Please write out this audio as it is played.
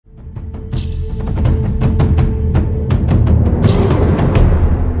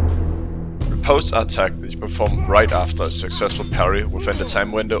Ripostes are attacks that you perform right after a successful parry within the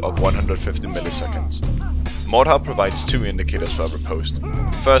time window of 150 milliseconds. MORDHAU provides two indicators for a riposte.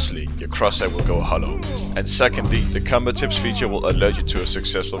 Firstly, your crosshair will go hollow, and secondly, the combo tips feature will alert you to a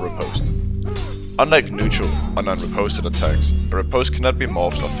successful riposte. Unlike neutral or non-riposted attacks, a riposte cannot be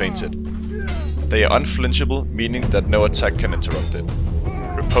morphed or feinted. They are unflinchable, meaning that no attack can interrupt it.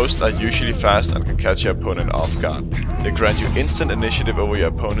 Ripostes are usually fast and can catch your opponent off guard. They grant you instant initiative over your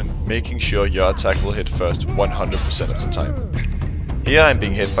opponent, making sure your attack will hit first 100% of the time. Here I am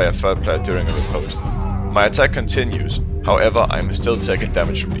being hit by a third player during a riposte. My attack continues, however I am still taking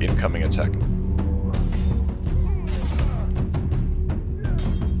damage from the incoming attack.